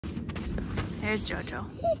There's JoJo.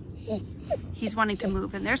 He's wanting to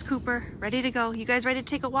move. And there's Cooper, ready to go. You guys ready to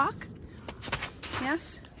take a walk?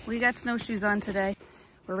 Yes? We got snowshoes on today.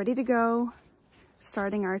 We're ready to go,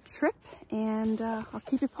 starting our trip, and I'll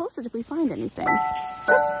keep you posted if we find anything.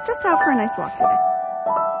 Just out for a nice walk today.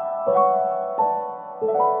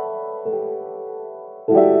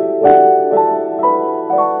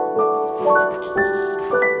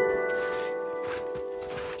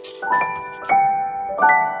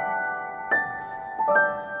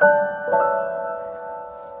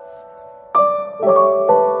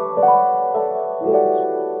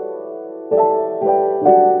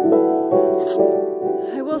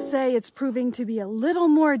 I will say it's proving to be a little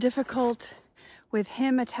more difficult with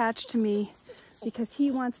him attached to me because he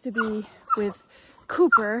wants to be with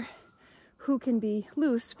Cooper, who can be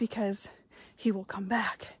loose because he will come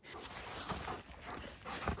back.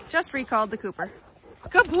 Just recalled the Cooper.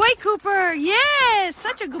 Good boy, Cooper. Yes,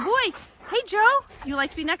 such a good boy. Hey, Joe, you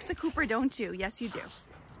like to be next to Cooper, don't you? Yes, you do.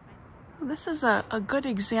 This is a good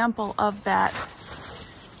example of that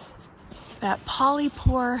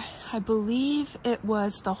polypore. I believe it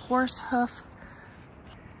was the horse hoof.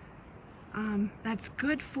 That's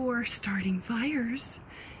good for starting fires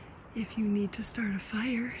if you need to start a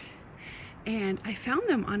fire. And I found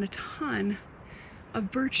them on a ton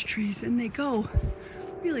of birch trees, and they go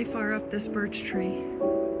really far up this birch tree.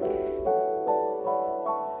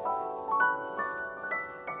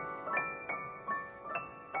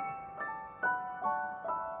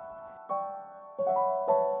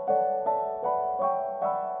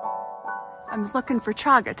 I'm looking for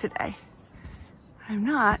chaga today. I'm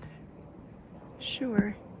not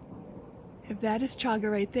sure if that is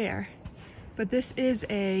chaga right there, but this is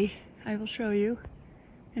I will show you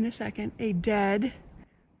in a second, a dead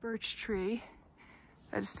birch tree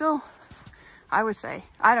that is still, I would say,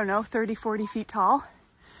 I don't know, 30, 40 feet tall.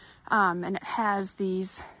 And it has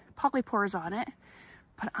these polypores on it,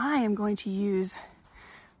 but I am going to use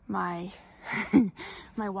my,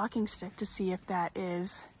 my walking stick to see if that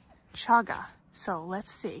is chaga. So let's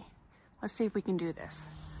see if we can do this.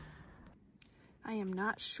 I am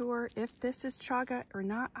not sure if this is chaga or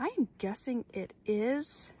not. I am guessing it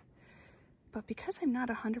is, but because I'm not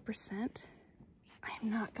 100%, I am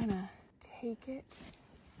not gonna take it.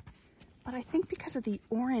 But I think because of the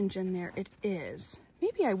orange in there, it is.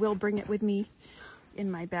 Maybe I will bring it with me in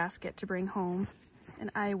my basket to bring home, and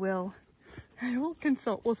I will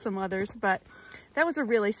consult with some others, but that was a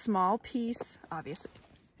really small piece, obviously.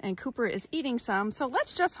 And Cooper is eating some, so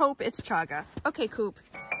let's just hope it's chaga. Okay, Coop.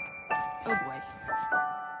 Oh boy.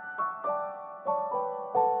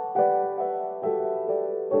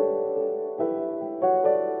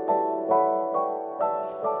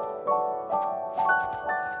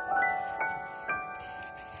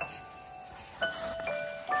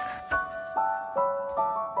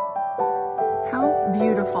 How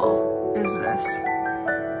beautiful is this?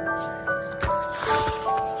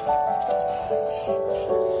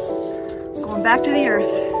 Going back to the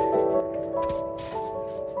earth.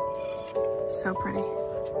 So pretty.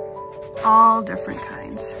 All different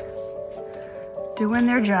kinds. Doing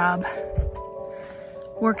their job.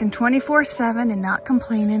 Working 24/7 and not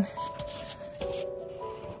complaining.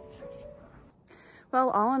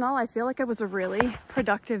 Well, all in all, I feel like it was a really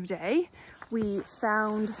productive day. We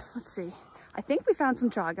found, let's see, I think we found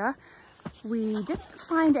some chaga. We didn't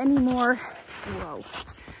find any more,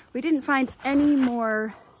 we didn't find any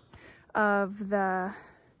more of the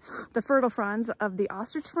fertile fronds of the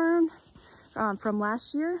ostrich fern from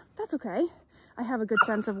last year. That's okay. I have a good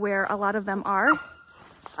sense of where a lot of them are.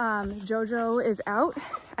 JoJo is out.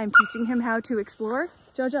 I'm teaching him how to explore.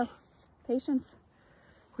 JoJo, patience,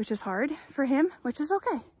 which is hard for him, which is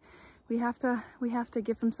okay. We have to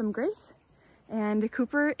give him some grace. And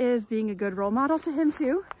Cooper is being a good role model to him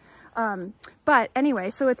too. But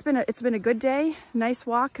anyway, so it's been a good day, nice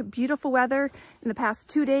walk, beautiful weather. In the past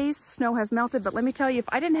 2 days, snow has melted, but let me tell you, if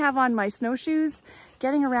I didn't have on my snowshoes,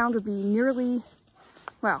 getting around would be nearly,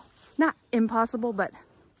 well, not impossible, but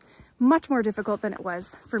much more difficult than it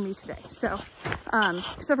was for me today. So,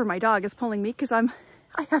 except for my dog is pulling me because I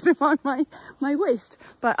have him on my waist.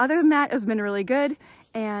 But other than that, it's been really good.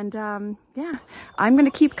 And yeah, I'm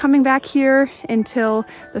gonna keep coming back here until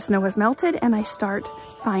the snow has melted and I start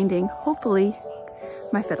finding, hopefully,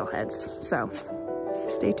 my fiddleheads. So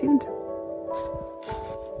stay tuned.